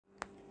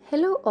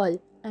Hello all,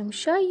 I'm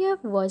Shah. You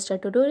have watched a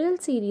tutorial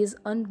series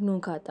on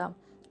GNUKhata.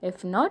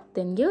 If not,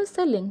 then here's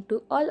the link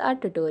to all our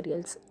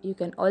tutorials. You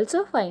can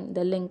also find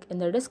the link in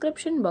the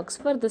description box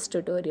for this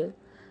tutorial.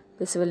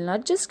 This will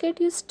not just get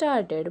you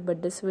started,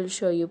 but this will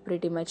show you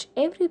pretty much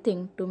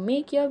everything to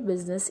make your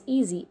business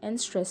easy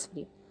and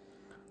stress-free.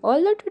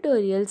 All the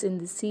tutorials in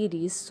this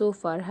series so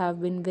far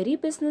have been very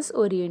business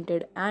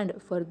oriented and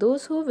for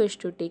those who wish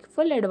to take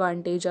full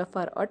advantage of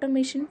our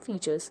automation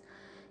features.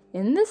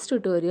 In this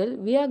tutorial,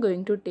 we are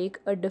going to take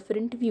a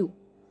different view.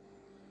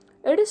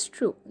 It is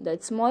true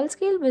that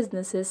small-scale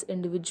businesses,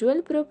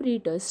 individual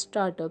proprietors,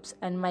 startups,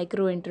 and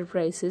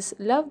micro-enterprises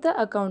love the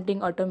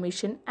accounting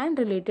automation and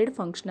related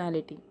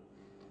functionality.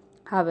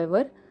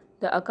 However,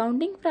 the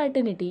accounting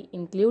fraternity,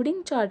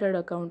 including chartered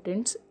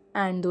accountants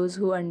and those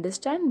who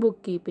understand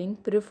bookkeeping,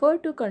 prefer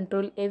to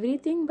control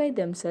everything by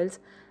themselves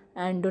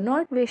and do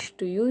not wish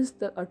to use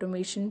the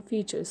automation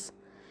features.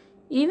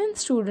 Even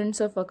students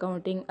of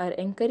accounting are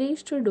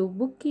encouraged to do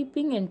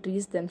bookkeeping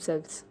entries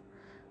themselves.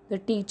 The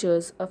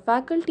teachers or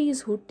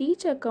faculties who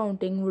teach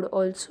accounting would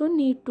also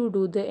need to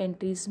do the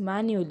entries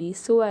manually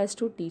so as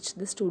to teach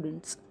the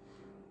students.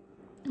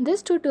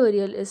 This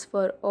tutorial is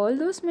for all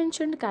those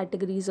mentioned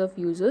categories of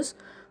users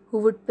who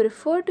would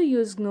prefer to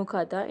use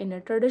GNUKhata in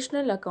a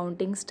traditional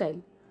accounting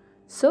style.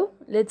 So,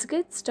 let's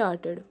get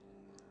started.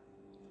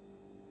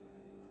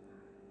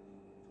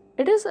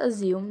 It is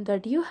assumed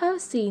that you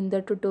have seen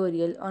the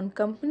tutorial on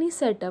company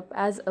setup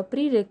as a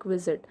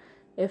prerequisite.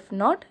 If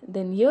not,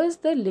 then here's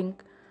the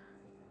link.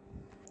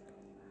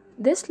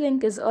 This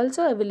link is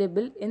also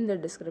available in the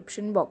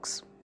description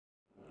box.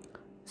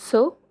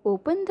 So,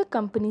 open the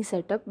company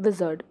setup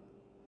wizard.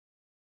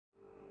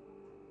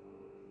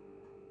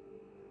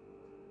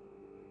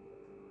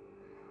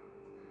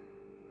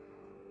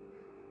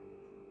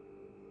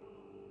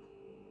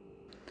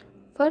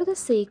 For the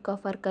sake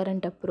of our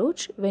current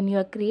approach, when you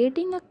are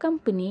creating a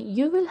company,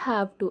 you will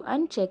have to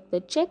uncheck the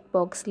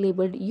checkbox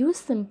labeled Use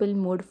Simple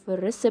Mode for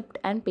Receipt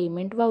and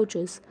Payment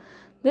Vouchers.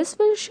 This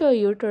will show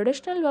you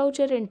traditional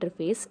voucher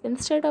interface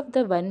instead of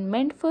the one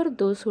meant for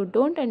those who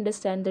don't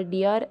understand the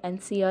DR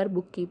and CR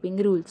bookkeeping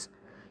rules.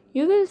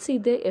 You will see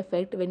the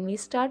effect when we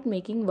start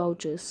making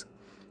vouchers.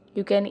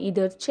 You can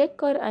either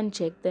check or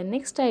uncheck the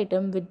next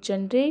item which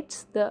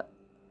generates the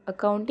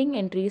accounting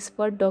entries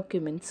for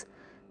documents.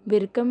 We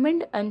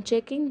recommend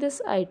unchecking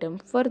this item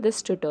for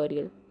this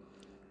tutorial.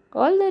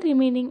 All the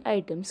remaining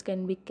items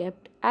can be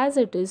kept as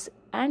it is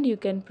and you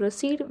can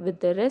proceed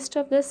with the rest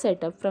of the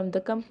setup from the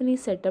company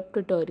setup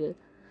tutorial.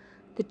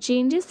 The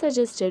changes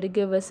suggested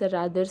give us a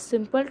rather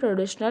simple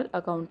traditional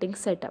accounting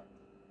setup.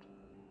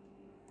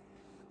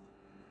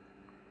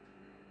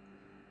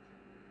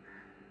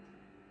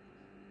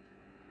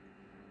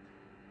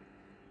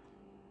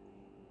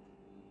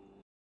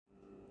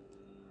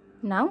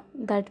 Now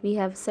that we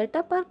have set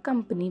up our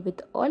company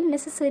with all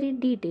necessary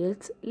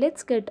details,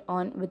 let's get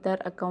on with our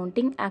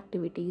accounting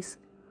activities.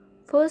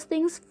 First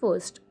things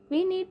first,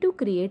 we need to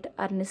create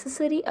our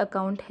necessary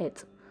account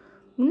heads.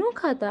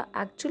 GNUKhata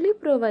actually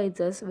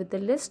provides us with a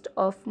list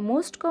of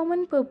most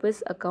common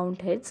purpose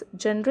account heads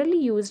generally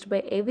used by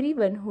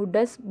everyone who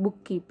does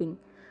bookkeeping.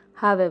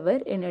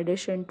 However, in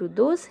addition to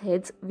those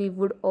heads, we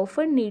would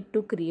often need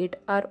to create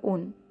our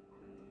own.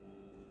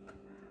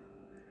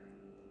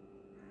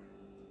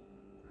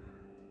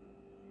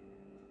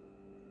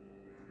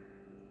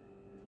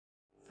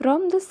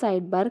 From the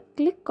sidebar,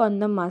 click on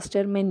the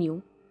master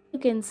menu. You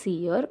can see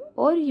here,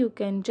 or you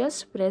can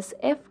just press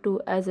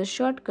F2 as a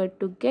shortcut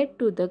to get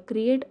to the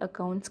create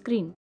account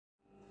screen.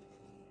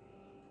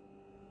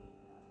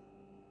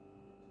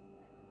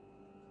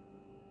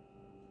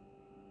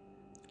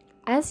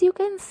 As you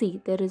can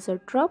see, there is a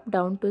drop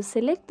down to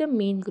select the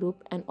main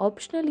group and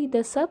optionally the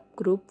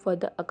subgroup for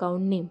the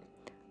account name.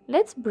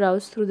 Let's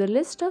browse through the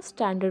list of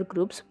standard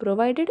groups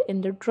provided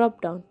in the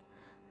drop down.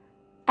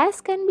 As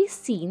can be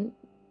seen,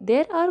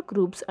 there are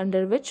groups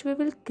under which we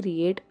will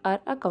create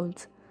our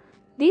accounts.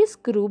 These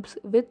groups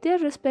with their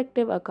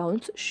respective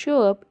accounts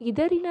show up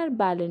either in our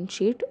balance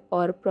sheet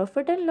or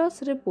profit and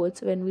loss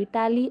reports when we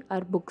tally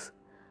our books.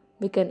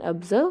 We can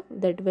observe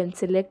that when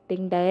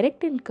selecting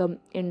direct income,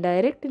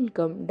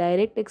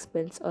 direct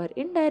expense or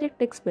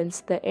indirect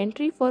expense, the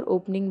entry for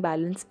opening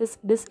balance is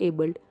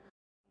disabled.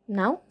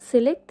 Now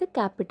select the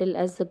capital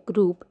as the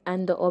group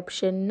and the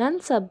option none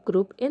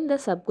subgroup in the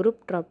subgroup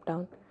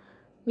drop-down.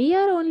 We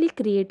are only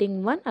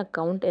creating one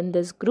account in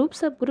this group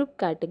subgroup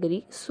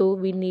category, so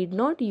we need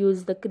not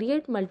use the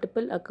create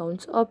multiple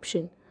accounts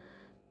option.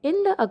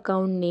 In the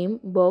account name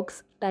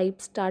box,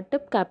 type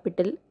startup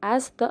capital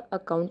as the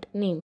account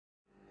name.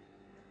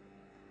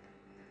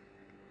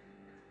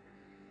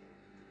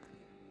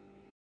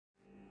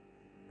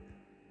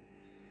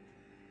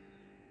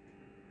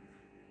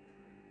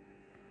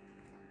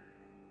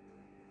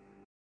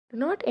 Do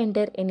not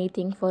enter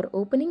anything for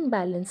opening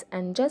balance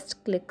and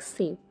just click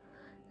save.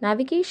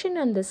 Navigation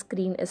on the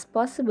screen is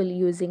possible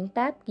using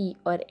tab key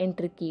or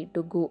enter key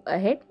to go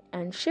ahead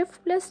and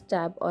shift plus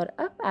tab or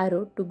up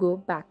arrow to go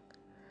back.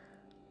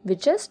 We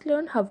just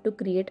learned how to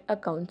create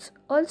accounts,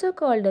 also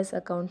called as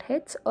account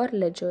heads or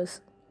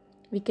ledgers.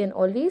 We can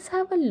always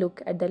have a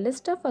look at the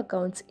list of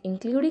accounts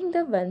including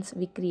the ones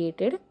we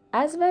created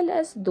as well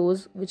as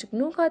those which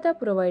GNUKhata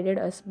provided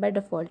us by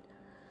default.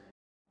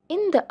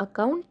 In the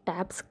Account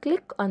tabs,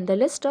 click on the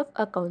list of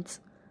accounts.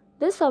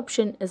 This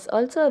option is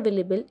also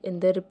available in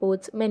the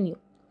Reports menu.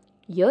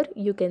 Here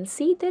you can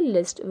see the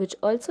list which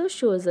also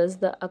shows us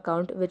the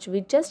account which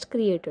we just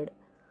created.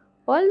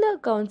 All the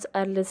accounts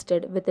are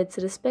listed with its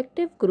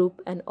respective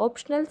group and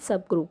optional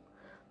subgroup.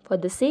 For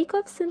the sake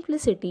of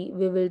simplicity,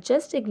 we will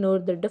just ignore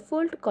the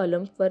default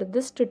column for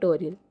this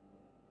tutorial.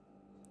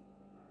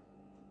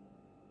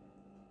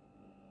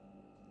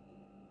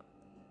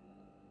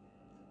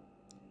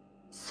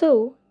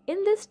 So,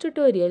 in this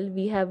tutorial,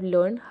 we have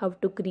learned how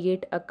to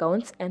create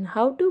accounts and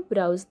how to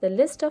browse the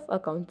list of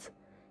accounts.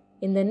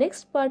 In the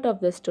next part of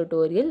this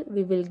tutorial,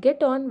 we will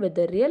get on with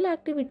the real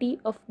activity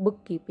of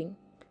bookkeeping.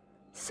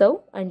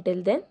 So,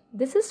 until then,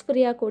 this is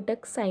Freya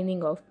Kotak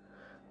signing off.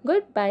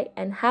 Goodbye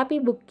and happy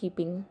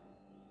bookkeeping.